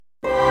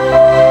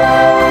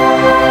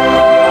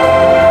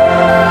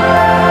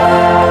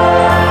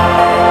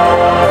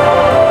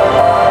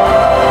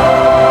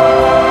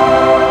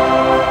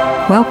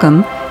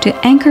Welcome to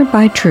Anchored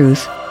by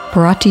Truth,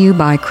 brought to you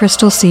by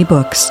Crystal Sea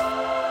Books.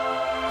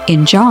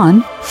 In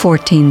John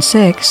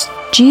 14:6,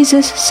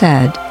 Jesus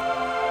said,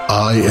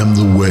 I am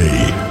the way,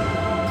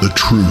 the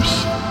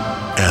truth,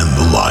 and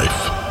the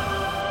life.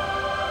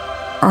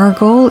 Our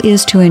goal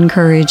is to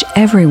encourage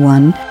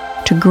everyone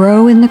to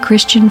grow in the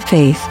Christian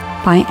faith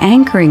by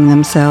anchoring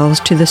themselves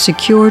to the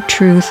secure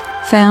truth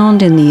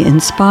found in the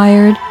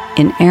inspired,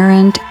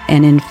 inerrant,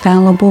 and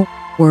infallible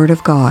Word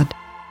of God.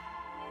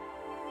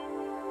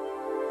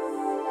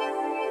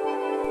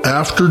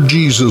 After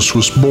Jesus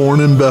was born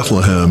in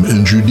Bethlehem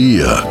in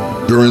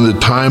Judea during the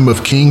time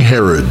of King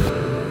Herod,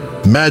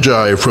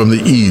 Magi from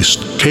the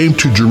east came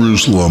to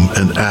Jerusalem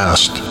and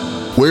asked,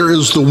 Where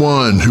is the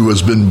one who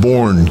has been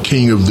born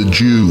King of the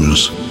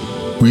Jews?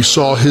 We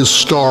saw his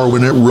star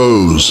when it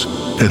rose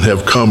and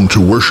have come to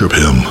worship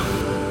him.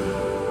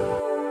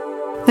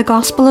 The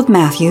Gospel of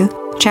Matthew,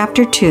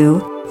 chapter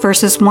 2,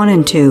 verses 1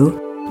 and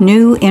 2,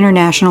 New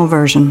International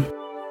Version.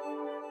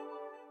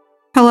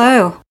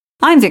 Hello,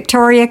 I'm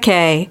Victoria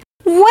Kay.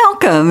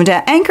 Welcome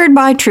to Anchored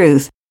by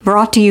Truth,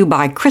 brought to you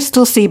by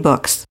Crystal Sea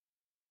Books.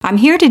 I'm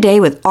here today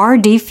with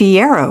R.D.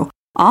 Fierro,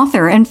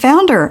 author and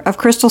founder of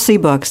Crystal Sea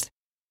Books,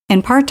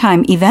 and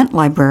part-time event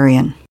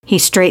librarian. He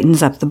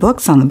straightens up the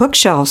books on the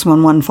bookshelves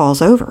when one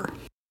falls over.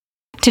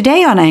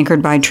 Today on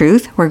Anchored by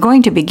Truth, we're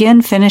going to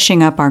begin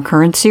finishing up our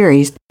current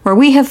series where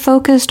we have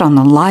focused on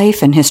the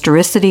life and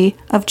historicity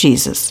of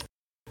Jesus.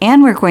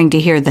 And we're going to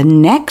hear the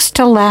next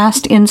to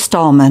last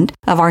installment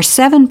of our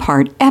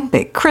 7-part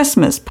epic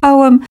Christmas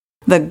poem,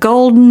 The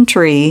Golden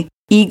Tree,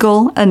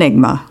 Eagle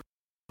Enigma.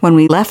 When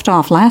we left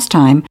off last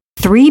time,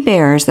 3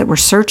 bears that were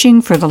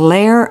searching for the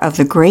lair of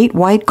the great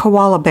white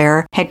koala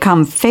bear had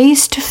come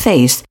face to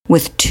face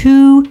with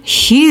 2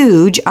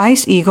 huge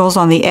ice eagles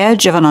on the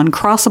edge of an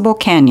uncrossable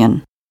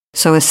canyon.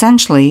 So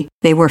essentially,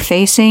 they were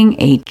facing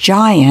a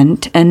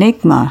giant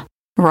enigma.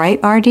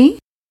 Right, R.D.?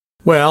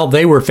 Well,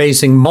 they were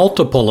facing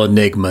multiple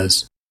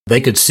enigmas.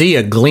 They could see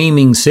a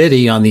gleaming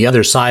city on the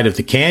other side of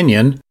the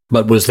canyon,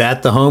 but was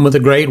that the home of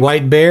the great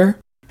white bear?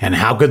 And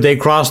how could they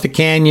cross the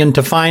canyon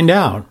to find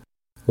out?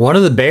 One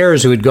of the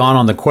bears who had gone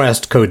on the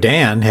quest,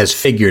 Codan, has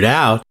figured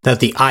out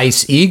that the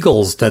ice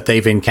eagles that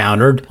they've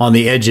encountered on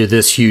the edge of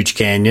this huge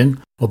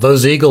canyon, well,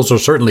 those eagles are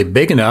certainly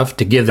big enough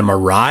to give them a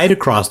ride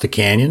across the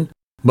canyon.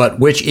 But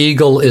which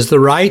eagle is the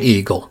right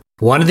eagle?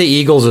 One of the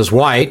eagles is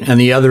white and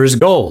the other is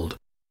gold.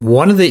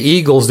 One of the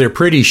eagles, they're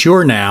pretty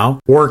sure now,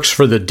 works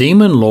for the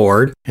demon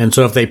lord, and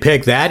so if they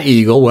pick that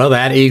eagle, well,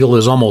 that eagle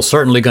is almost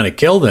certainly going to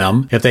kill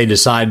them if they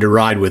decide to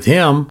ride with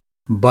him.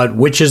 But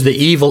which is the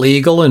evil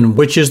eagle and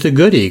which is the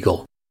good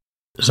eagle?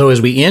 So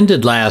as we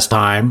ended last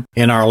time,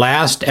 in our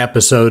last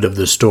episode of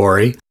the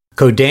story,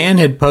 Codan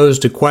had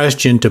posed a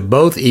question to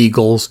both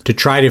eagles to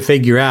try to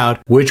figure out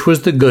which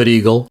was the good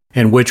eagle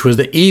and which was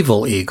the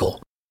evil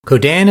eagle.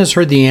 Codan has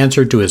heard the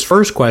answer to his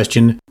first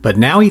question, but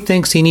now he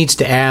thinks he needs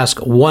to ask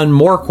one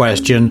more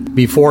question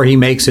before he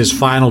makes his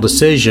final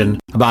decision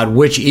about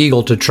which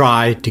eagle to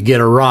try to get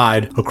a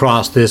ride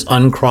across this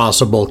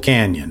uncrossable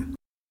canyon.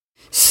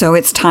 So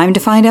it's time to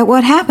find out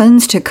what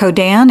happens to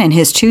Codan and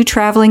his 2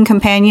 traveling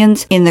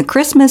companions in the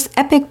Christmas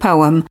epic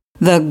poem,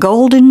 The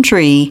Golden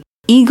Tree,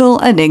 Eagle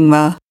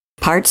Enigma,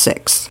 Part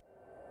 6.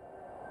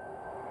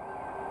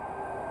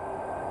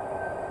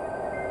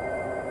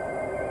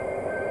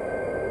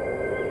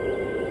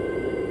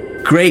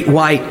 Great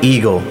white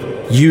eagle,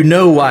 you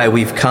know why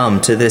we've come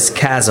to this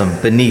chasm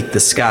beneath the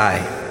sky.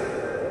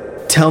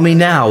 Tell me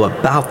now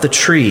about the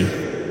tree,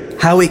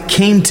 how it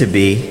came to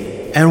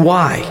be, and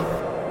why.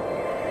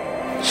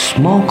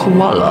 Small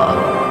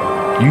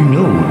koala, you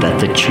know that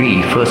the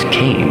tree first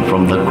came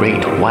from the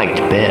great white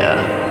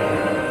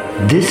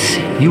bear. This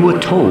you were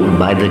told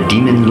by the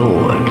demon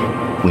lord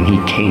when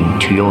he came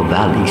to your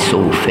valley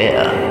so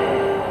fair.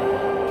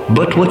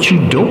 But what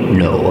you don't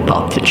know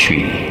about the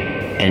tree,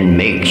 and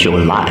makes your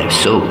life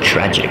so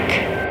tragic,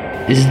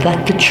 is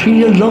that the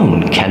tree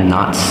alone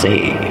cannot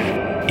save.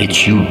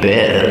 It's you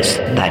bears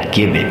that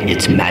give it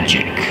its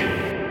magic.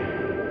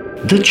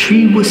 The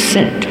tree was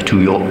sent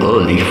to your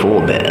early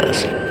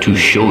forebears to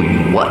show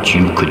you what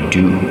you could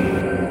do.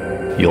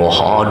 Your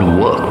hard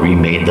work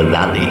remade the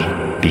valley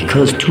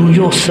because to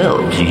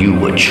yourselves you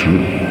were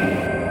true.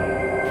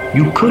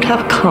 You could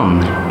have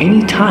come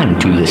any time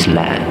to this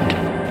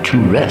land to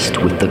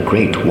rest with the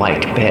great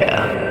white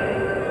bear.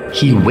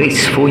 He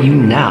waits for you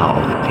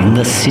now in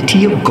the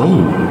city of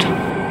gold,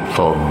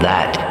 for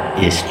that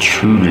is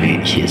truly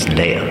his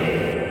lair.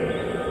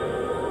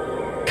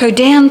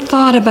 Codan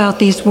thought about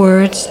these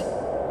words,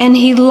 and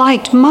he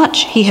liked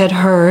much he had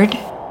heard.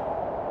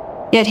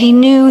 Yet he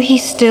knew he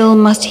still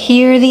must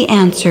hear the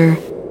answer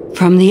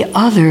from the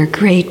other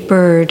great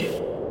bird.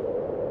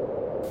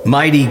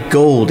 Mighty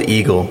gold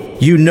eagle,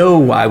 you know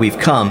why we've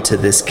come to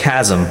this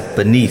chasm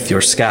beneath your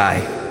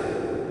sky.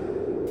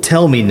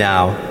 Tell me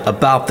now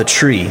about the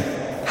tree,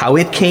 how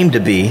it came to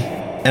be,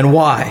 and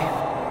why.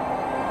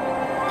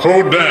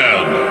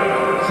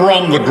 Codan,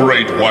 from the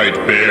great white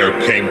bear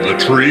came the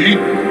tree.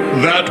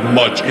 That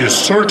much is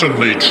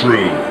certainly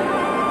true.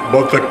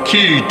 But the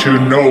key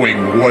to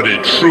knowing what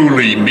it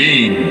truly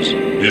means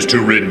is to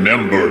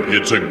remember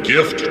it's a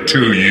gift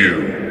to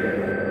you.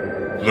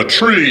 The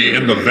tree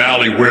in the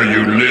valley where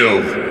you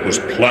live was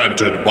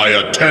planted by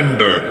a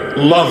tender,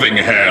 loving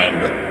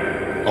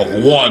hand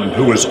of one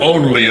who is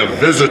only a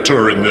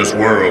visitor in this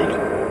world,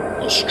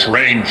 a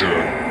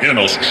stranger in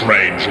a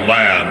strange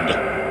land.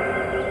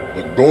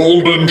 The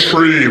golden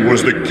tree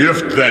was the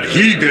gift that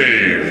he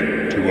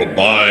gave to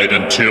abide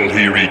until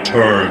he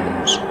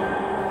returns.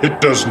 It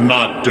does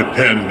not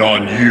depend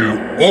on you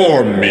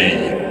or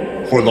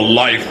me for the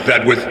life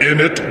that within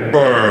it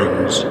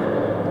burns.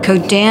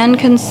 Codan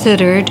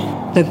considered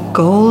the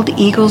gold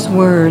eagle's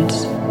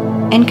words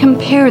and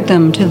compared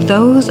them to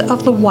those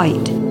of the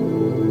white.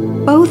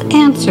 Both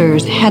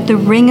answers had the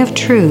ring of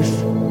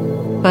truth,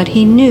 but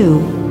he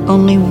knew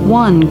only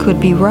one could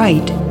be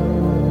right.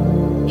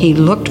 He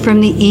looked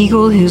from the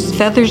eagle whose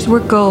feathers were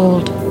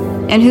gold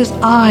and whose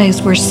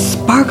eyes were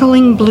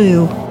sparkling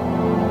blue,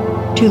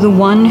 to the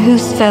one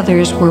whose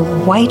feathers were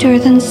whiter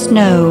than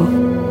snow,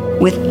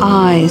 with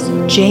eyes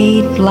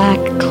jade black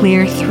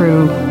clear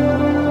through.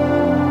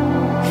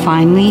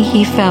 Finally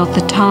he felt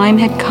the time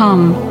had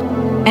come,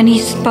 and he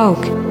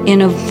spoke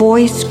in a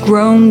voice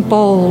grown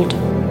bold.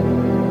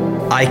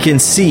 I can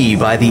see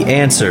by the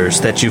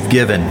answers that you've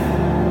given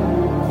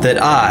that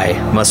I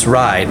must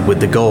ride with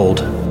the gold.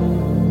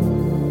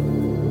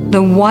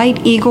 The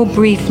white eagle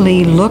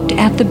briefly looked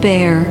at the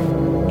bear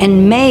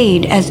and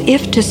made as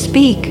if to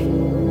speak,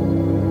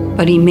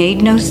 but he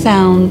made no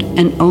sound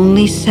and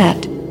only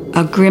set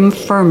a grim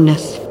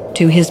firmness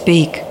to his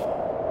beak.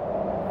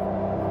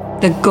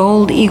 The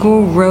gold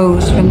eagle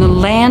rose from the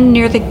land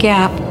near the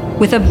gap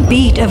with a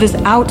beat of his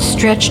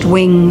outstretched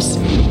wings.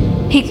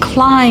 He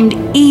climbed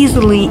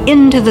easily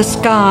into the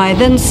sky,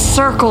 then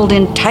circled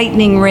in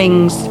tightening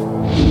rings.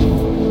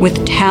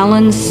 With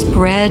talons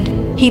spread,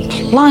 he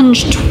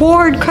plunged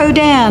toward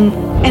Codan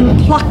and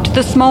plucked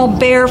the small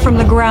bear from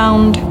the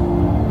ground.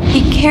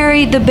 He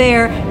carried the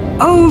bear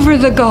over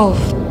the gulf,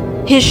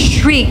 his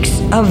shrieks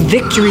of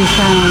victory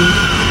found.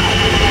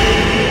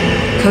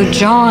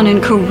 Cojan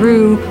and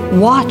Carew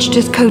watched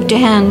as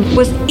Codan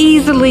was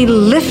easily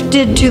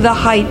lifted to the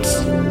heights.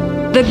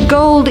 The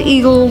gold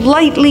eagle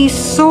lightly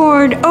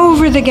soared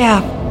over the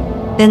gap,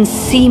 then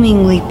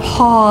seemingly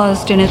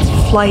paused in its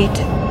flight.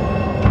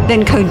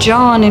 Then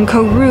Cojan and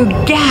Carew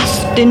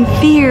gasped in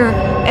fear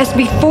as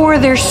before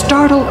their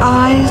startled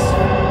eyes,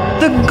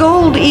 the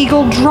gold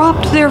eagle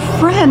dropped their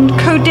friend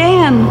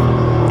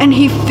Codan, and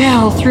he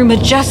fell through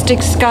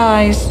majestic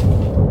skies.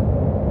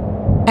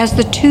 As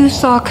the two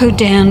saw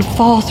Codan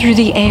fall through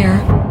the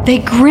air, they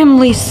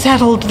grimly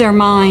settled their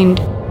mind.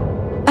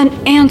 An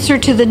answer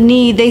to the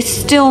need they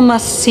still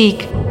must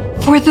seek.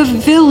 For the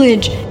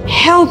village,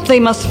 help they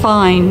must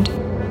find.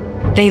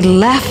 They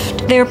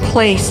left their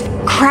place,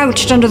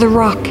 crouched under the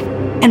rock,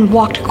 and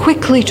walked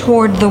quickly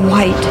toward the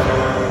white.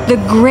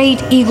 The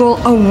great eagle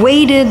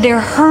awaited their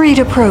hurried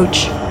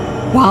approach,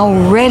 while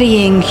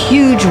readying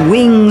huge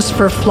wings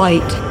for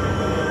flight.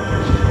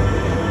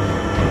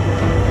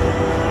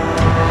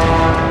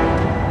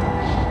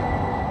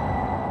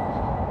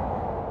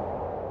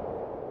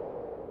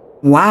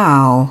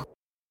 Wow.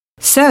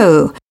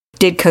 So,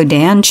 did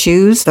Codan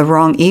choose the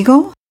wrong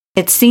eagle?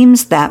 It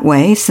seems that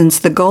way since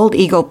the gold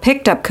eagle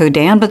picked up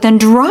Codan but then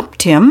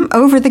dropped him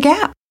over the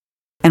gap.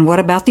 And what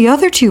about the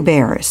other two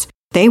bears?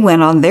 They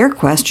went on their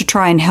quest to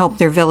try and help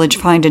their village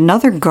find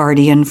another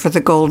guardian for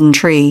the golden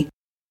tree.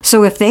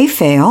 So if they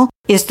fail,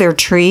 is their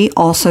tree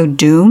also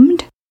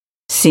doomed?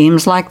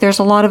 Seems like there's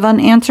a lot of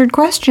unanswered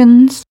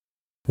questions.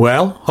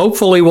 Well,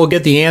 hopefully we'll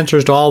get the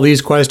answers to all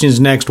these questions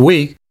next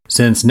week,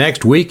 since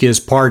next week is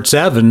part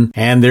 7,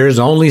 and there's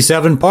only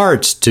 7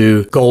 parts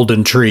to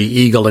Golden Tree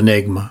Eagle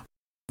Enigma.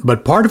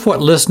 But part of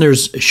what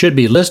listeners should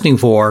be listening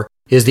for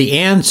is the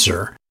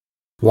answer.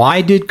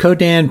 Why did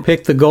Codan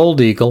pick the gold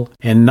eagle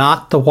and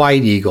not the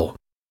white eagle?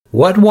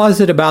 What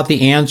was it about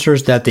the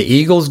answers that the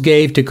eagles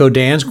gave to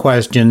Codan's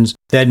questions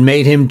that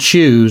made him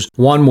choose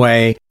one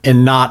way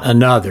and not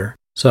another?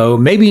 So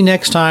maybe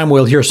next time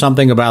we'll hear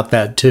something about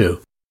that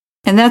too.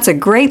 And that's a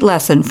great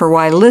lesson for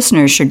why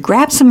listeners should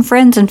grab some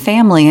friends and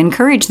family and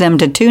encourage them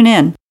to tune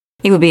in.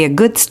 It would be a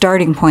good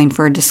starting point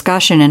for a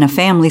discussion in a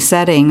family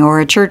setting or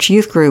a church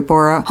youth group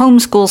or a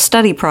homeschool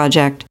study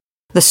project.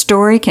 The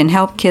story can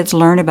help kids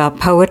learn about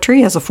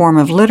poetry as a form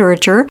of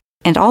literature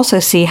and also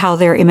see how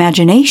their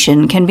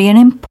imagination can be an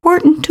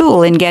important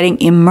tool in getting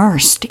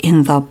immersed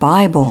in the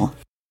Bible.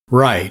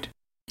 Right.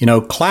 You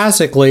know,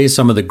 classically,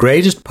 some of the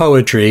greatest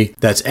poetry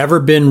that's ever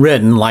been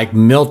written, like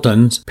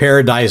Milton's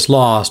Paradise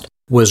Lost,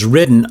 was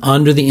written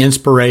under the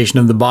inspiration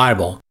of the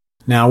Bible.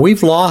 Now,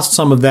 we've lost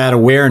some of that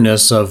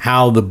awareness of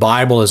how the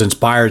Bible has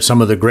inspired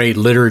some of the great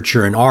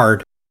literature and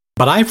art,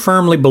 but I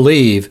firmly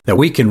believe that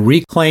we can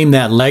reclaim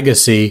that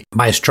legacy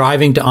by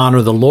striving to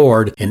honor the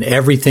Lord in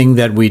everything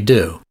that we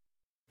do.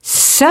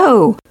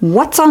 So,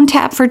 what's on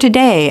tap for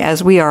today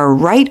as we are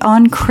right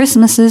on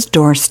Christmas's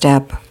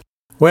doorstep?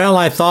 Well,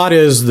 I thought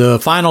as the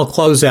final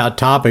closeout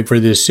topic for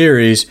this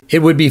series, it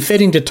would be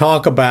fitting to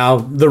talk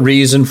about the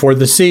reason for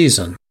the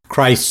season,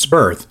 Christ's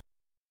birth.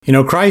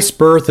 Christ's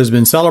birth has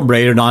been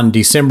celebrated on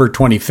December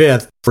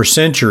 25th for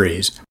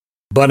centuries.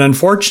 But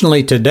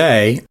unfortunately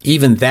today,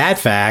 even that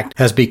fact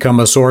has become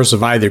a source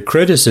of either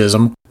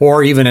criticism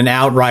or even an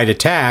outright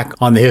attack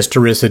on the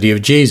historicity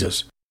of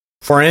Jesus.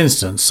 For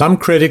instance, some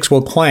critics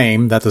will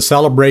claim that the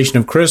celebration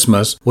of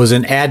Christmas was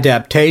an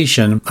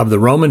adaptation of the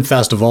Roman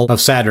festival of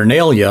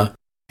Saturnalia,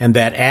 and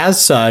that as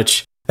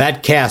such,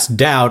 that casts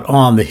doubt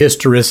on the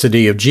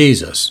historicity of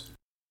Jesus.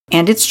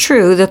 And it's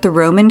true that the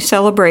Roman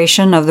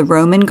celebration of the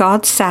Roman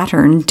god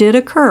Saturn did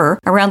occur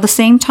around the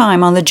same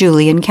time on the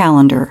Julian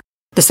calendar.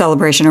 The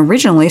celebration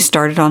originally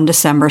started on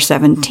December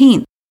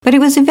 17th, but it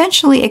was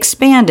eventually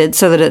expanded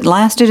so that it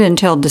lasted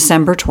until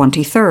December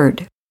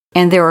 23rd.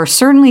 And there are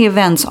certainly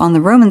events on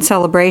the Roman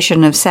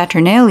celebration of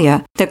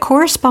Saturnalia that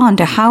correspond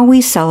to how we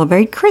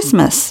celebrate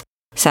Christmas.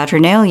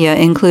 Saturnalia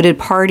included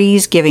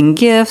parties, giving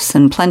gifts,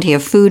 and plenty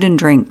of food and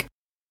drink.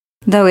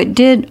 Though it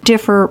did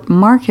differ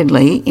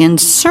markedly in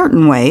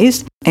certain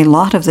ways, a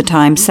lot of the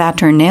time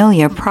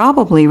Saturnalia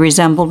probably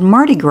resembled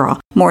Mardi Gras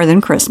more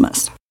than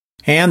Christmas.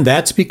 And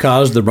that's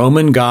because the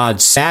Roman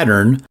god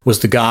Saturn was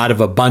the god of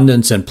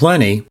abundance and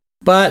plenty,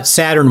 but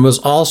Saturn was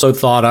also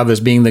thought of as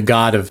being the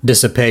god of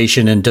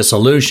dissipation and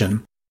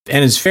dissolution.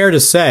 And it's fair to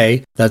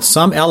say that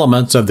some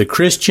elements of the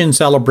Christian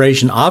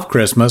celebration of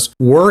Christmas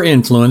were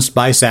influenced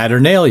by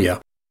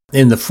Saturnalia.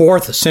 In the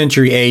 4th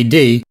century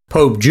AD,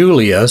 Pope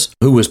Julius,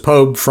 who was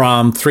pope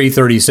from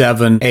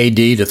 337 AD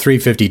to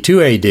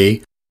 352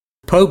 AD,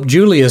 Pope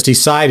Julius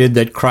decided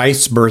that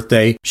Christ's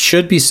birthday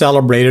should be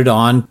celebrated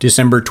on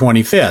December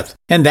 25th,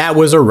 and that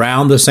was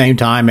around the same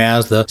time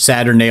as the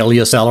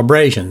Saturnalia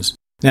celebrations.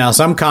 Now,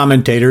 some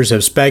commentators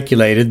have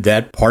speculated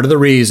that part of the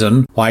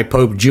reason why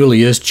Pope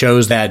Julius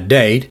chose that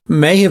date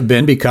may have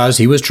been because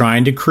he was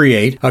trying to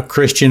create a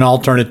Christian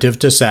alternative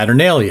to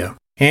Saturnalia.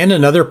 And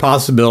another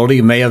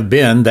possibility may have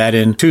been that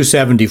in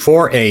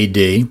 274 AD,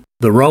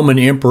 the Roman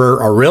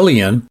Emperor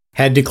Aurelian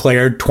had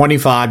declared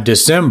 25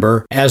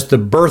 December as the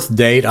birth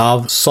date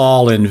of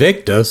Saul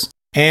Invictus,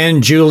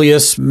 and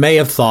Julius may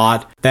have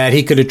thought that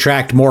he could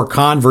attract more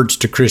converts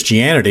to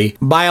Christianity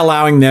by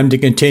allowing them to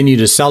continue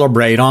to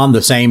celebrate on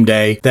the same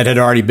day that had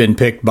already been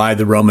picked by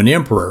the Roman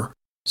emperor.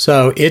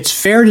 So it's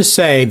fair to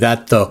say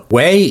that the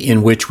way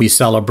in which we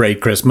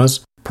celebrate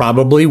Christmas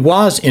probably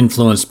was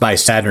influenced by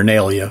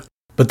Saturnalia.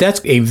 But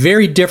that's a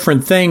very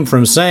different thing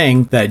from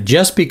saying that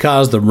just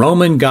because the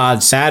Roman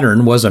god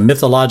Saturn was a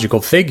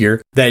mythological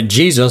figure, that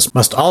Jesus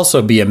must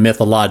also be a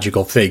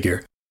mythological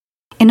figure.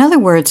 In other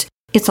words,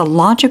 it's a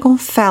logical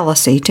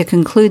fallacy to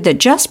conclude that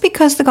just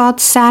because the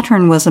god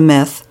Saturn was a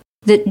myth,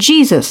 that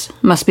Jesus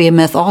must be a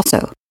myth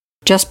also,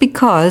 just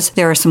because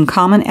there are some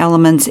common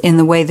elements in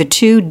the way the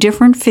two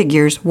different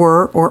figures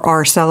were or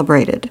are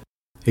celebrated.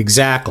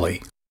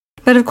 Exactly.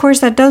 But of course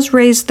that does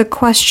raise the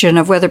question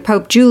of whether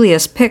Pope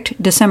Julius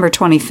picked December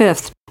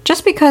 25th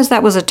just because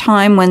that was a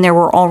time when there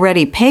were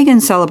already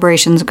pagan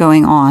celebrations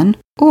going on,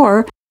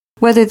 or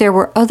whether there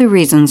were other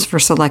reasons for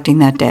selecting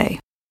that day.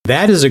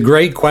 That is a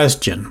great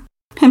question.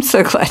 I'm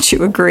so glad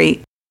you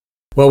agree.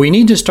 Well, we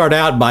need to start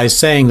out by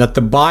saying that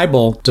the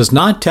Bible does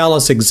not tell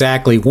us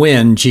exactly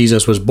when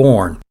Jesus was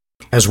born.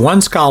 As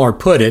one scholar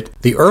put it,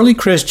 the early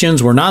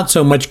Christians were not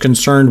so much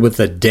concerned with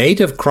the date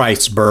of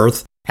Christ's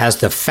birth as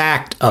the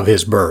fact of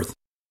his birth.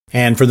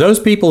 And for those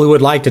people who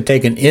would like to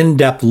take an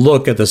in-depth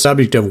look at the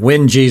subject of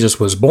when Jesus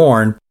was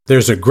born,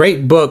 there's a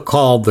great book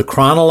called The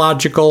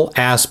Chronological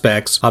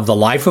Aspects of the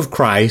Life of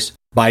Christ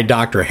by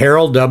Dr.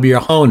 Harold W.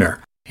 Hoehner.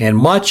 And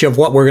much of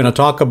what we're going to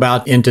talk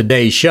about in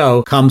today's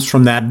show comes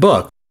from that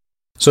book.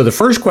 So the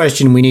first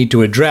question we need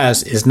to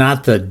address is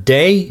not the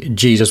day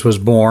Jesus was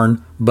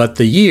born, but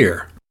the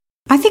year.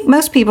 I think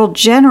most people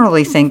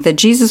generally think that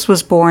Jesus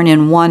was born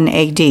in 1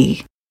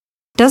 AD.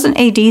 Doesn't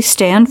AD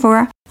stand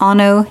for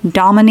Anno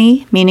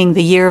Domini, meaning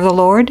the year of the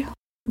Lord?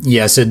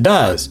 Yes, it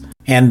does.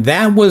 And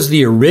that was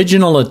the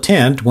original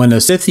attempt when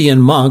a Scythian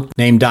monk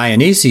named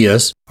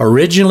Dionysius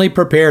originally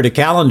prepared a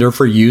calendar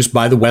for use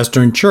by the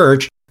Western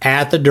Church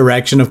at the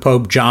direction of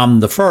Pope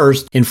John I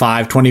in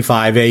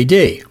 525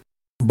 AD.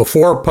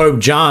 Before Pope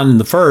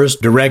John I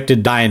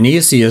directed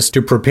Dionysius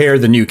to prepare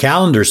the new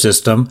calendar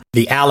system,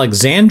 the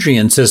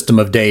Alexandrian system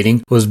of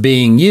dating was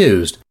being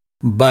used.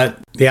 But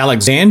the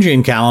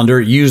Alexandrian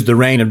calendar used the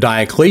reign of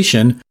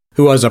Diocletian,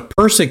 who was a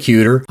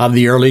persecutor of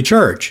the early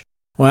church.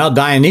 Well,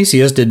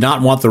 Dionysius did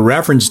not want the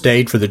reference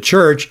date for the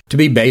church to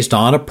be based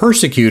on a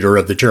persecutor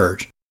of the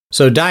church.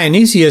 So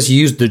Dionysius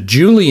used the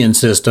Julian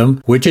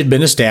system, which had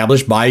been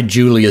established by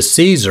Julius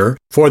Caesar,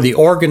 for the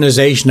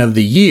organization of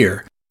the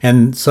year.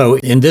 And so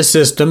in this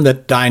system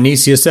that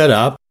Dionysius set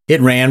up,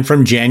 it ran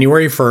from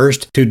January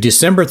 1st to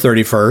December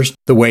 31st,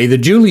 the way the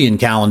Julian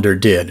calendar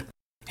did.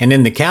 And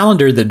in the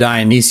calendar that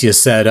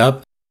Dionysius set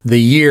up,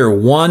 the year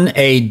 1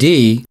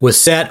 AD was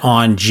set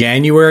on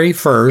January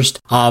 1st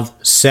of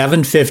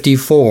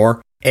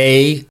 754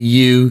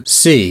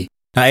 AUC.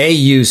 Now,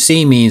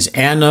 AUC means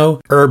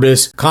Anno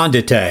Urbis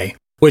Condite,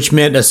 which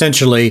meant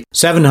essentially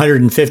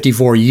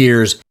 754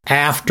 years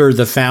after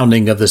the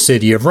founding of the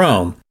city of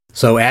Rome.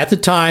 So at the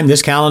time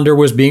this calendar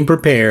was being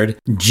prepared,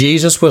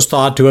 Jesus was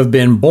thought to have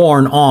been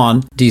born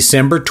on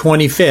December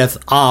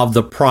 25th of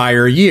the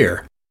prior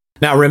year.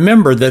 Now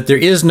remember that there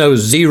is no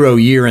 0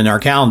 year in our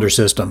calendar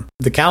system.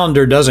 The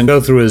calendar doesn't go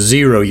through a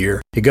 0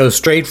 year. It goes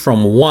straight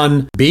from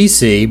 1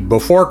 BC,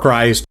 before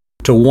Christ,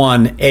 to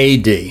 1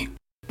 AD.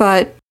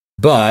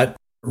 But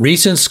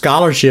recent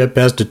scholarship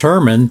has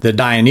determined that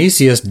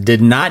Dionysius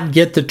did not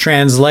get the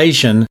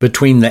translation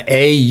between the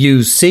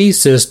AUC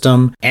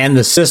system and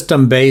the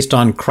system based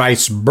on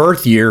Christ's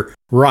birth year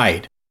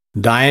right.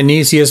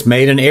 Dionysius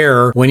made an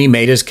error when he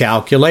made his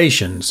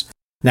calculations.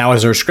 Now,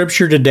 as our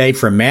scripture today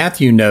from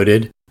Matthew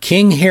noted,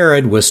 King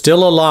Herod was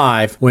still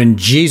alive when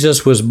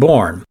Jesus was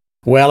born.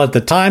 Well, at the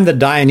time that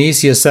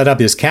Dionysius set up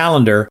his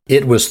calendar,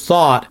 it was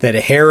thought that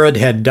Herod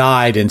had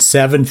died in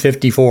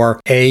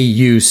 754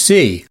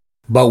 AUC.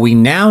 But we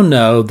now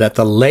know that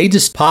the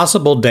latest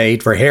possible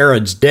date for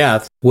Herod's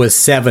death was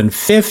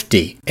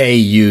 750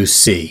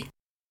 AUC.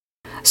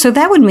 So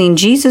that would mean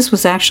Jesus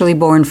was actually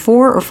born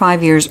 4 or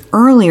 5 years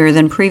earlier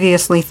than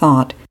previously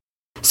thought.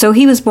 So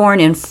he was born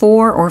in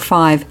 4 or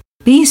 5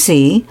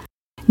 BC,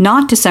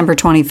 not December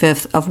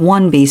 25th of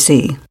 1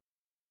 BC.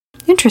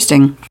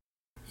 Interesting.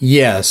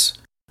 Yes,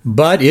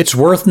 but it's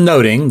worth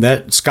noting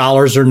that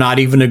scholars are not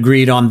even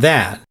agreed on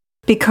that.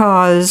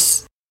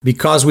 Because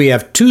we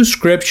have 2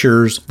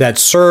 scriptures that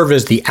serve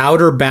as the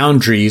outer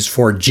boundaries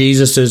for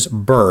Jesus'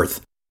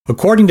 birth.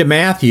 According to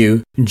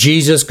Matthew,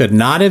 Jesus could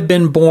not have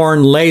been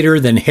born later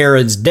than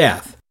Herod's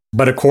death.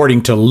 But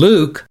according to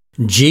Luke,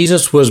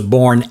 Jesus was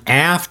born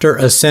after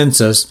a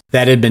census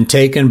that had been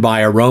taken by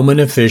a Roman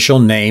official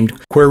named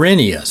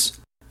Quirinius.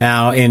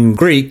 Now, in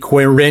Greek,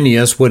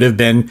 Quirinius would have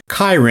been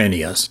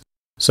Quirinius.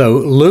 So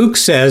Luke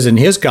says in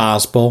his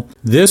gospel,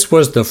 this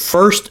was the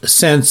first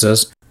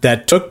census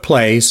that took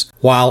place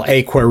while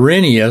a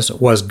Quirinius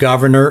was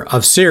governor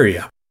of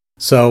Syria.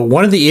 So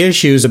one of the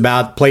issues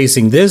about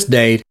placing this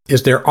date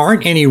is there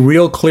aren't any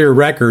real clear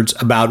records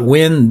about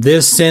when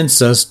this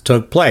census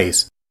took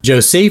place.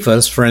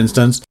 Josephus, for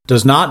instance,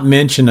 does not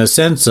mention a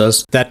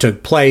census that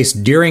took place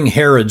during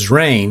Herod's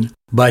reign,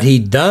 but he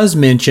does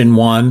mention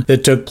one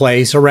that took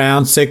place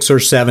around 6 or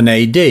 7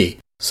 AD.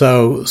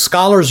 So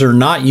scholars are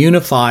not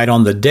unified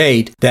on the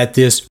date that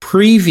this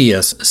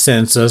previous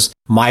census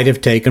might have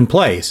taken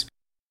place.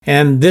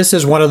 And this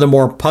is one of the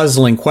more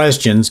puzzling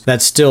questions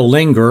that still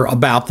linger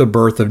about the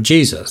birth of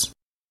Jesus.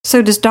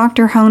 So does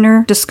Dr.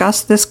 Hoehner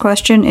discuss this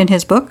question in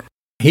his book?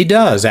 He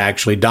does,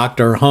 actually.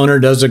 Dr. Hoehner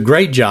does a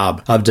great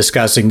job of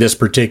discussing this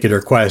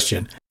particular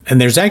question. And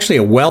there's actually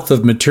a wealth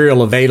of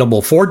material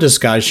available for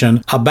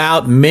discussion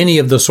about many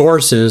of the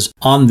sources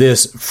on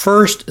this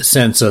first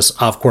census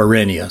of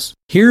Quirinius.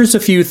 Here's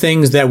a few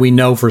things that we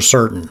know for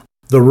certain.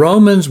 The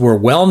Romans were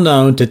well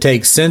known to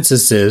take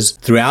censuses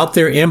throughout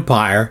their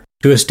empire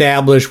to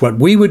establish what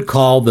we would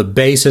call the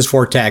basis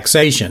for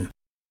taxation.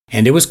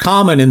 And it was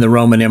common in the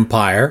Roman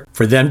Empire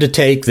for them to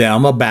take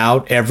them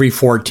about every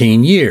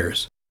 14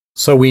 years.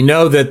 So we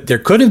know that there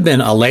could have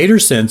been a later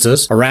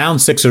census around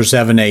 6 or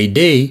 7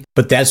 AD,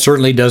 but that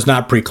certainly does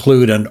not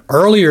preclude an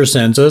earlier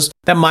census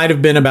that might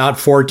have been about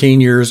 14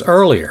 years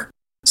earlier.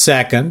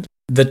 Second,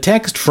 the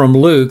text from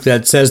Luke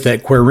that says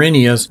that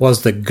Quirinius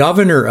was the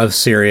governor of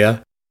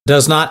Syria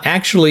does not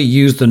actually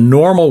use the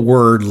normal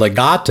word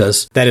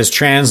legatus that is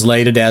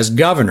translated as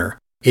governor.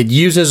 It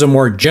uses a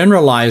more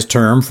generalized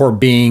term for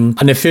being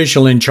an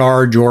official in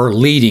charge or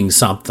leading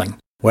something.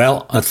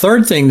 Well, a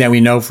third thing that we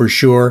know for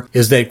sure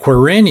is that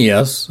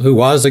Quirinius, who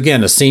was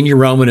again a senior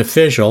Roman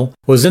official,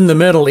 was in the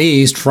Middle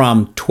East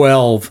from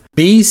 12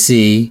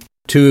 BC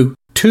to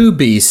 2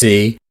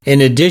 BC, in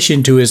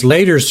addition to his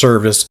later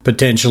service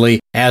potentially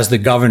as the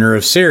governor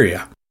of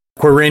Syria.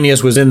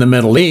 Quirinius was in the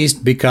Middle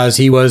East because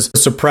he was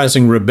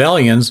suppressing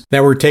rebellions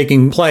that were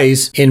taking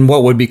place in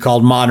what would be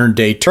called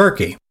modern-day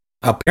Turkey.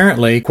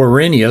 Apparently,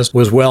 Quirinius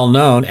was well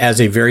known as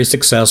a very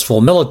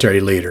successful military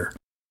leader.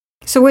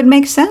 So it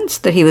makes sense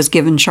that he was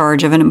given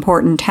charge of an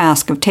important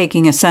task of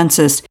taking a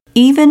census,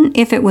 even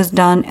if it was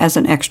done as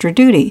an extra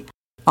duty.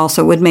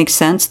 Also, it would make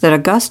sense that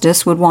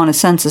Augustus would want a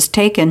census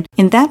taken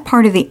in that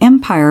part of the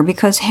empire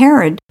because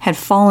Herod had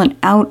fallen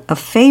out of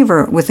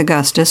favor with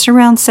Augustus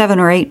around 7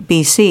 or 8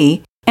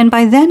 BC, and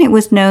by then it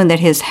was known that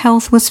his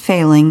health was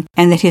failing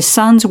and that his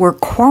sons were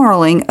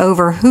quarreling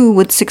over who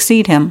would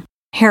succeed him.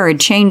 Herod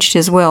changed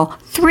his will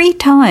 3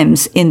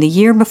 times in the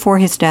year before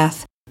his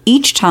death,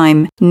 each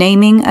time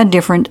naming a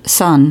different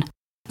son.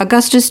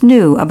 Augustus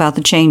knew about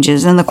the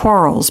changes and the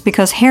quarrels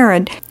because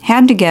Herod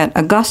had to get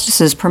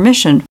Augustus's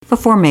permission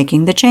before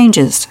making the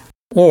changes.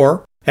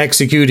 Or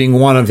executing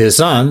one of his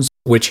sons,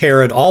 which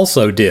Herod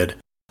also did,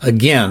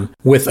 again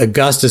with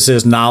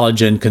Augustus's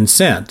knowledge and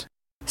consent.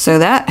 So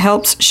that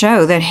helps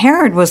show that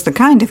Herod was the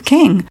kind of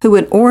king who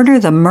would order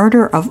the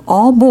murder of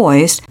all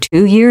boys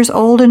 2 years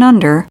old and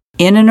under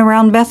in and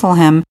around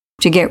Bethlehem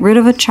to get rid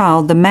of a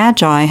child the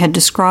Magi had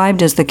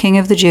described as the king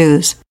of the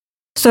Jews.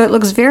 So it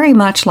looks very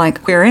much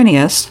like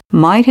Quirinius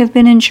might have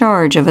been in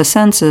charge of a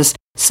census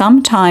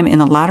sometime in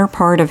the latter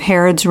part of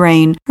Herod's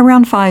reign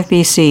around 5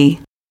 BC.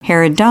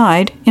 Herod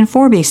died in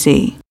 4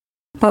 BC.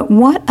 But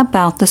what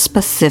about the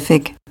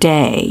specific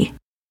day?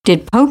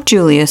 Did Pope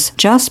Julius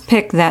just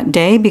pick that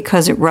day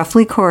because it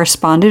roughly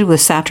corresponded with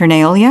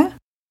Saturnalia?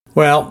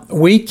 Well,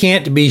 we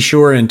can't be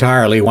sure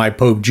entirely why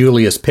Pope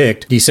Julius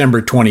picked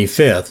December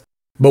 25th,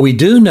 but we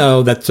do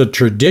know that the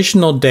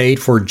traditional date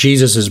for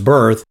Jesus'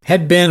 birth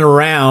had been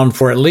around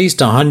for at least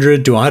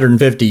 100 to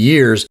 150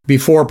 years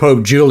before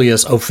Pope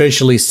Julius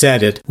officially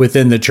set it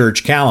within the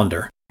church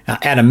calendar.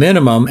 At a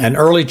minimum, an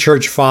early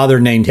church father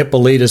named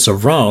Hippolytus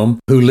of Rome,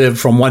 who lived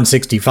from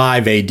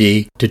 165 AD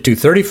to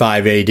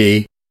 235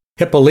 AD,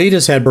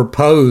 Hippolytus had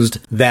proposed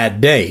that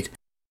date.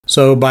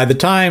 So by the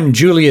time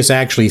Julius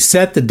actually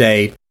set the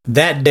date,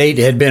 that date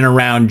had been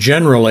around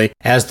generally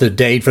as the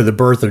date for the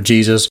birth of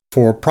Jesus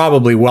for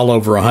probably well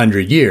over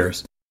 100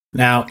 years.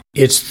 Now,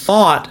 it's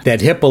thought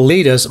that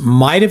Hippolytus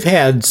might have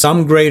had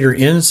some greater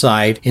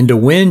insight into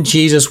when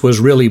Jesus was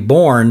really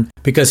born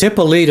because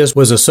Hippolytus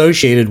was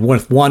associated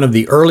with one of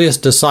the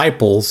earliest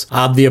disciples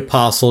of the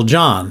Apostle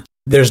John.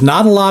 There's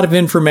not a lot of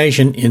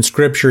information in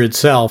Scripture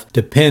itself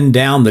to pin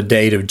down the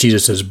date of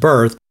Jesus'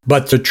 birth,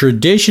 but the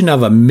tradition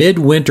of a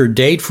midwinter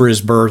date for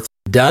his birth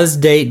does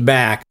date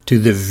back to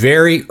the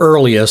very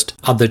earliest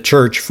of the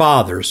church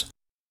fathers.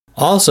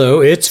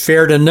 Also, it's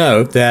fair to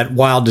note that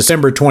while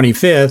December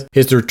 25th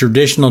is the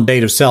traditional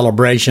date of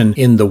celebration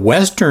in the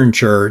Western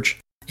Church,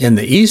 in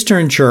the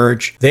Eastern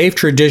Church, they've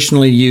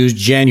traditionally used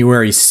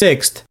January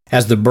 6th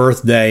as the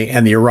birthday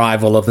and the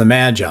arrival of the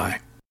Magi.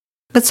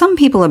 But some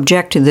people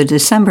object to the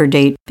December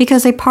date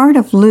because a part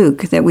of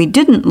Luke that we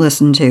didn't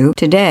listen to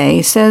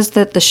today says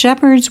that the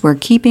shepherds were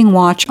keeping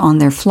watch on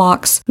their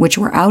flocks which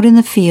were out in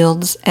the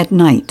fields at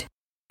night.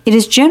 It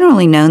is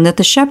generally known that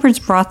the shepherds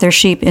brought their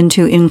sheep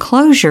into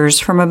enclosures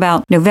from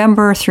about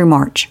November through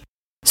March.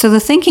 So the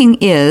thinking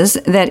is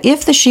that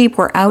if the sheep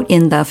were out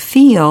in the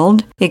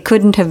field, it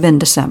couldn't have been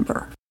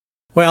December.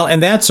 Well,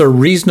 and that's a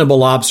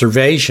reasonable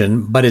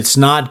observation, but it's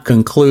not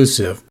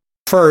conclusive.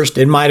 First,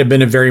 it might have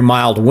been a very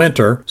mild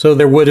winter, so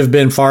there would have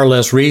been far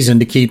less reason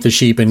to keep the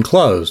sheep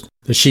enclosed.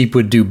 The sheep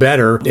would do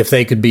better if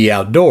they could be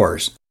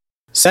outdoors.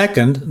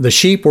 Second, the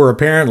sheep were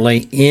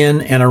apparently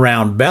in and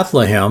around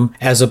Bethlehem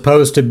as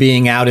opposed to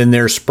being out in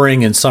their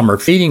spring and summer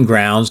feeding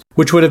grounds,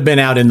 which would have been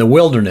out in the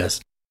wilderness.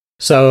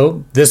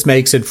 So, this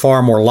makes it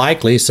far more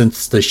likely,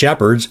 since the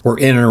shepherds were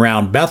in and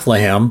around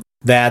Bethlehem,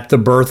 that the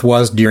birth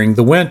was during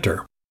the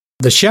winter.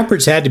 The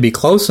shepherds had to be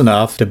close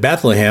enough to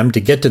Bethlehem to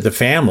get to the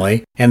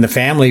family, and the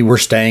family were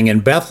staying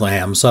in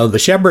Bethlehem, so the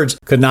shepherds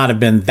could not have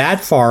been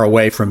that far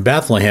away from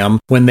Bethlehem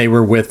when they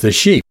were with the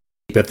sheep.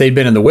 If they'd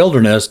been in the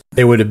wilderness,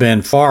 they would have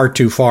been far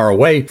too far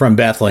away from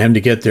Bethlehem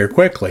to get there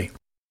quickly.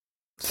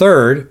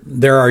 Third,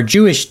 there are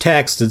Jewish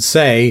texts that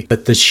say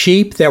that the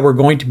sheep that were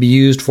going to be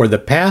used for the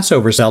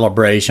Passover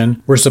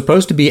celebration were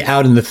supposed to be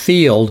out in the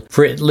field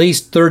for at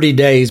least 30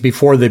 days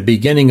before the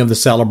beginning of the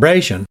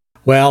celebration.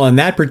 Well, in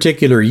that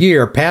particular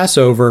year,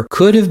 Passover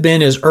could have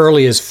been as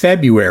early as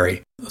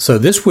February, so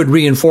this would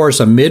reinforce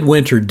a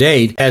midwinter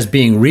date as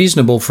being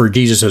reasonable for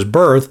Jesus'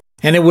 birth,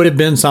 and it would have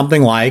been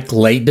something like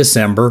late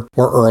December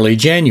or early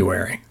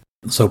January.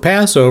 So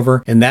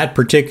Passover in that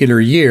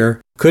particular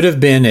year could have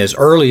been as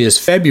early as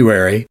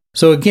February,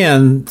 so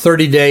again,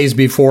 30 days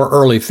before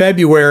early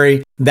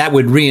February, that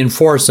would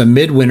reinforce a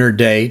midwinter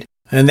date,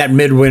 and that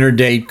midwinter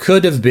date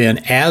could have been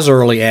as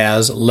early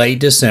as late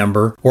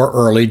December or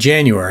early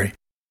January.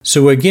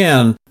 So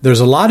again, there's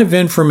a lot of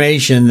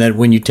information that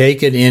when you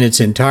take it in its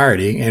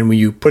entirety and when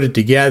you put it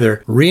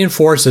together,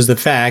 reinforces the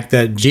fact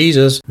that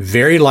Jesus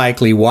very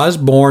likely was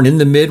born in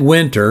the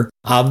midwinter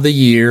of the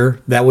year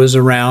that was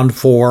around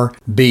 4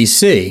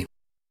 BC.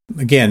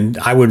 Again,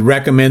 I would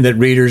recommend that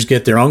readers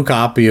get their own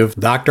copy of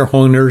Dr.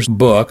 Honer's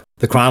book,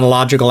 The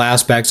Chronological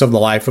Aspects of the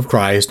Life of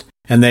Christ,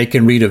 and they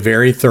can read a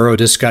very thorough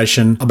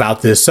discussion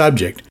about this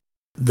subject.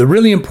 The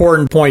really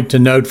important point to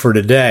note for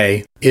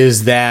today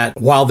is that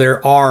while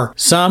there are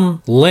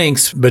some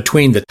links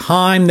between the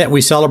time that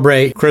we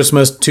celebrate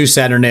Christmas to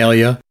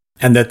Saturnalia,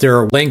 and that there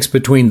are links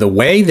between the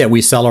way that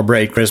we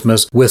celebrate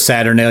Christmas with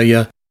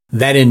Saturnalia,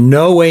 that in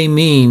no way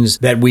means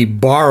that we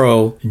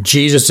borrow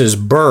Jesus'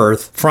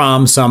 birth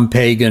from some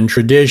pagan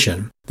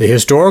tradition. The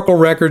historical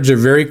records are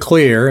very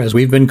clear, as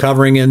we've been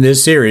covering in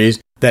this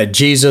series, that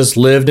Jesus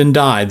lived and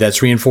died.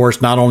 That's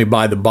reinforced not only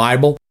by the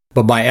Bible,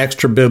 but by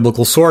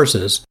extra-biblical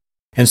sources.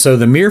 And so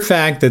the mere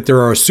fact that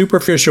there are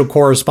superficial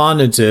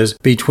correspondences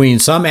between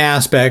some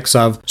aspects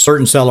of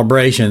certain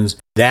celebrations,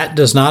 that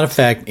does not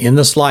affect in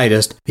the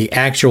slightest the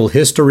actual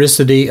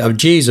historicity of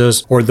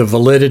Jesus or the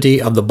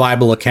validity of the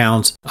Bible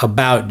accounts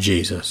about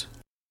Jesus.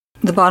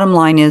 The bottom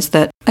line is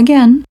that,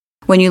 again,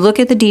 when you look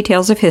at the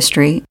details of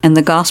history and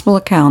the gospel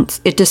accounts,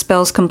 it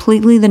dispels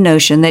completely the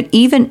notion that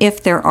even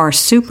if there are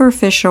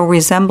superficial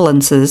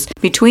resemblances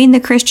between the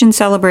Christian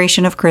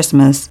celebration of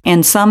Christmas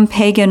and some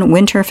pagan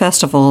winter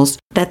festivals,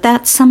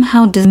 that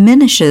somehow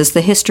diminishes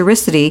the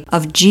historicity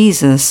of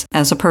Jesus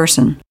as a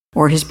person,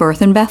 or his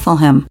birth in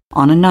Bethlehem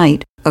on a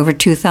night over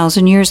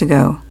 2,000 years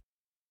ago.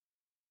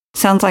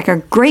 Sounds like a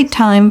great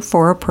time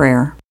for a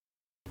prayer.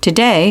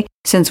 Today,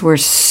 since we're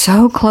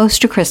so close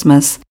to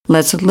Christmas,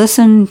 let's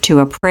listen to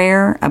a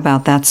prayer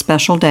about that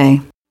special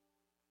day.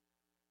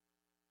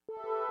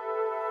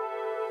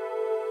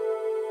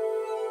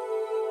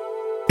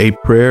 A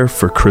prayer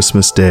for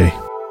Christmas Day.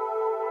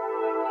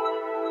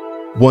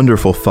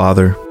 Wonderful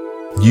Father,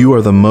 you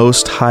are the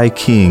Most High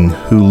King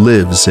who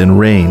lives and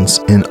reigns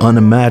in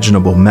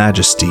unimaginable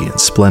majesty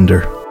and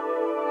splendor.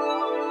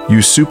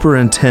 You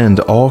superintend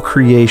all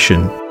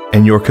creation,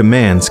 and your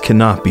commands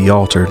cannot be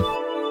altered.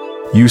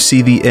 You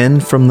see the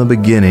end from the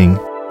beginning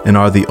and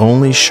are the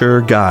only sure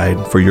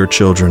guide for your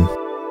children.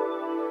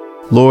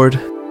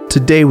 Lord,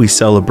 today we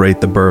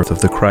celebrate the birth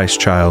of the Christ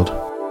child.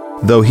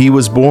 Though he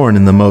was born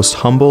in the most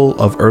humble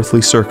of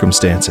earthly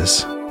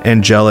circumstances,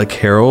 angelic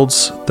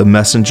heralds, the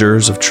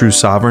messengers of true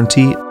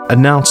sovereignty,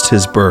 announced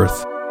his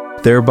birth,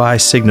 thereby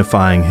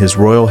signifying his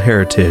royal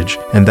heritage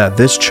and that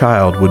this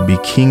child would be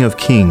King of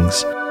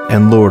Kings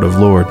and Lord of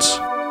Lords.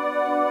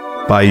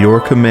 By your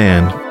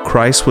command,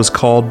 Christ was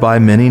called by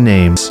many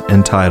names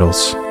and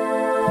titles.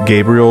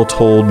 Gabriel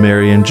told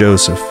Mary and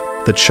Joseph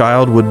the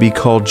child would be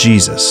called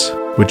Jesus,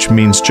 which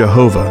means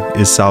Jehovah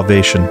is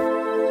salvation.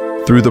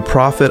 Through the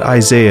prophet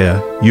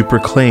Isaiah, you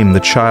proclaimed the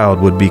child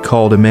would be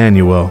called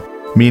Emmanuel,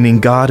 meaning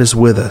God is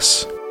with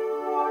us.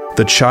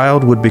 The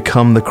child would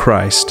become the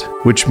Christ,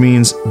 which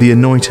means the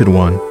Anointed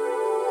One.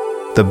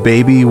 The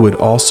baby would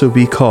also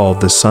be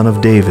called the Son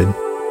of David,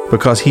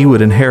 because he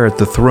would inherit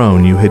the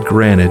throne you had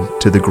granted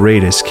to the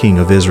greatest King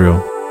of Israel.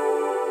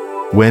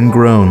 When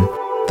grown,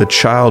 the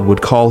child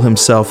would call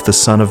himself the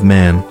Son of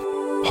Man,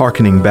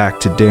 hearkening back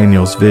to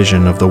Daniel's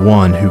vision of the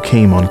one who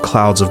came on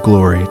clouds of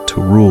glory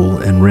to rule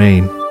and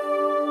reign.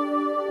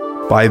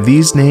 By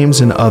these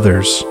names and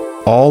others,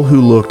 all who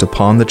looked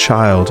upon the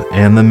child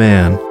and the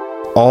man,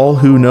 all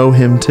who know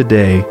him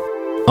today,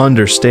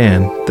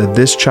 understand that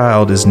this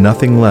child is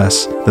nothing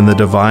less than the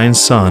divine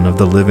Son of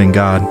the living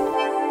God.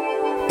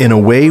 In a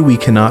way we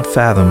cannot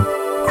fathom,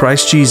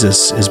 Christ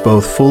Jesus is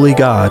both fully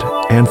God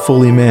and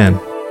fully man,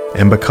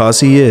 and because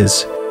he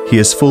is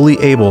fully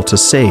able to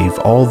save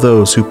all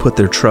those who put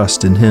their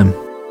trust in him.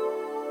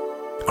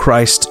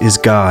 Christ is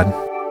God.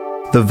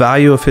 The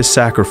value of his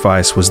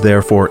sacrifice was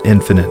therefore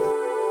infinite.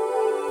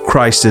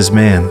 Christ is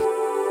man.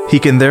 He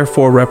can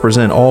therefore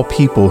represent all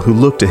people who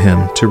look to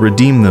him to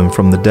redeem them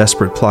from the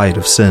desperate plight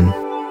of sin.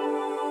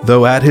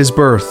 Though at his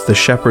birth the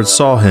shepherds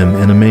saw him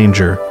in a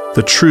manger,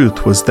 the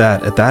truth was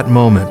that at that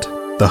moment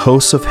the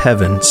hosts of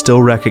heaven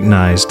still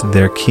recognized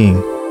their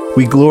King.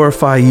 We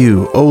glorify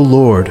you, O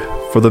Lord,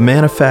 for the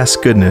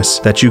manifest goodness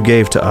that you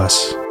gave to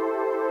us.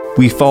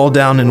 We fall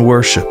down in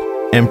worship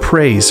and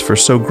praise for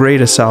so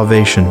great a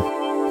salvation,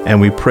 and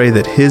we pray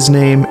that his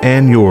name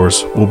and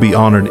yours will be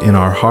honored in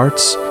our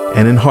hearts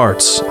and in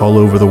hearts all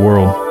over the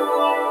world.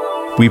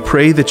 We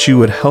pray that you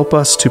would help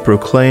us to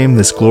proclaim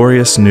this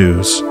glorious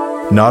news,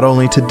 not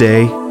only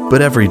today,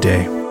 but every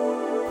day.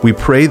 We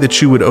pray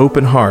that you would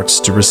open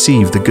hearts to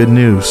receive the good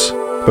news.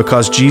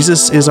 Because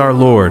Jesus is our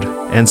Lord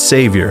and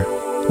Savior,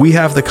 we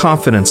have the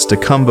confidence to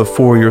come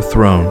before your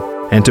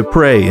throne and to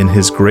pray in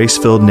his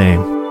grace-filled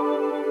name.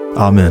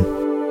 Amen.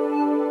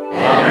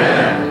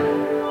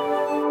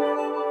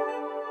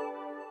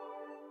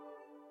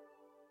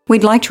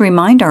 We'd like to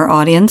remind our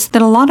audience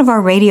that a lot of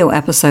our radio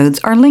episodes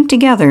are linked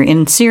together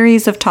in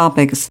series of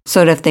topics,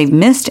 so that if they've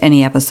missed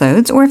any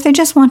episodes or if they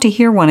just want to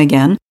hear one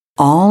again,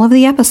 all of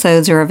the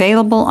episodes are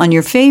available on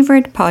your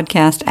favorite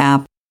podcast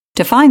app.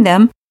 To find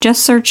them,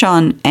 just search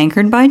on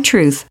Anchored by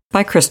Truth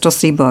by Crystal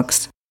C.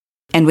 Books.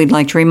 And we'd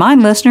like to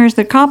remind listeners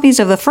that copies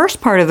of the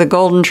first part of the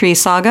Golden Tree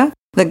Saga,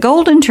 The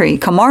Golden Tree,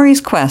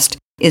 Kamari's Quest,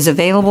 is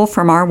available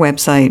from our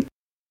website.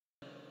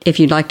 If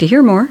you'd like to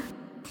hear more,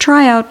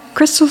 try out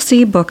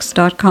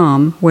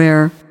crystalcbooks.com,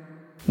 where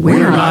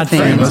we're not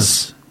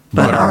famous,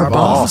 but our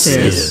boss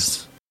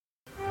is.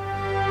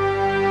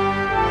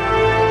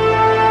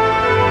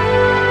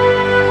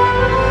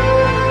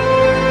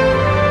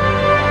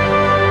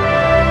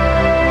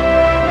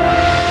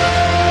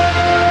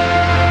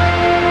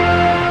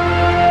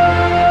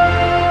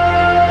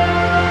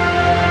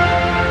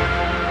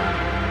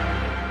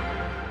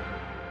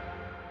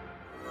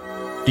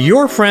 Do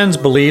your friends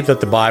believe that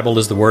the Bible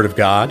is the Word of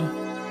God?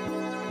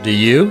 Do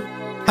you?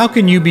 How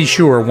can you be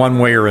sure one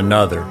way or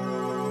another?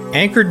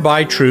 Anchored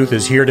by Truth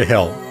is here to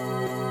help.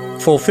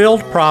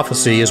 Fulfilled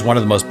prophecy is one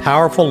of the most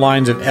powerful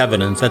lines of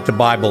evidence that the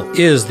Bible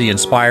is the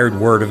inspired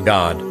Word of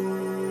God.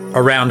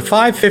 Around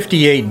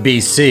 558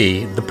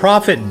 BC, the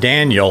prophet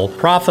Daniel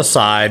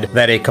prophesied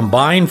that a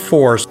combined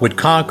force would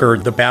conquer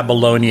the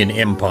Babylonian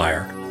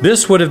Empire.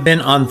 This would have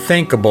been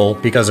unthinkable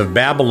because of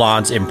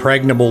Babylon's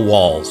impregnable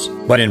walls.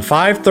 But in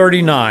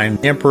 539,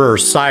 Emperor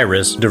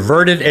Cyrus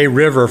diverted a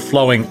river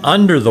flowing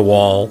under the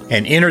wall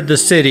and entered the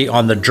city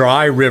on the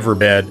dry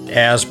riverbed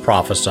as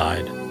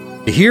prophesied.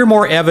 To hear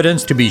more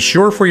evidence to be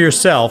sure for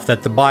yourself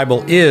that the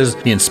Bible is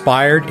the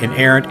inspired,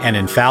 inerrant, and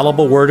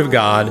infallible Word of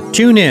God,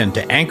 tune in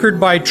to Anchored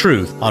by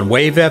Truth on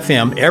Wave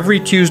FM every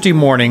Tuesday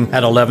morning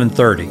at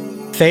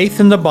 11:30. Faith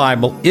in the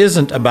Bible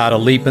isn't about a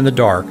leap in the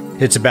dark.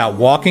 It's about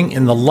walking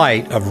in the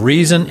light of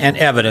reason and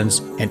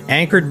evidence, and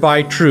Anchored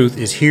by Truth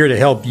is here to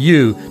help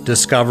you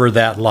discover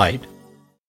that light.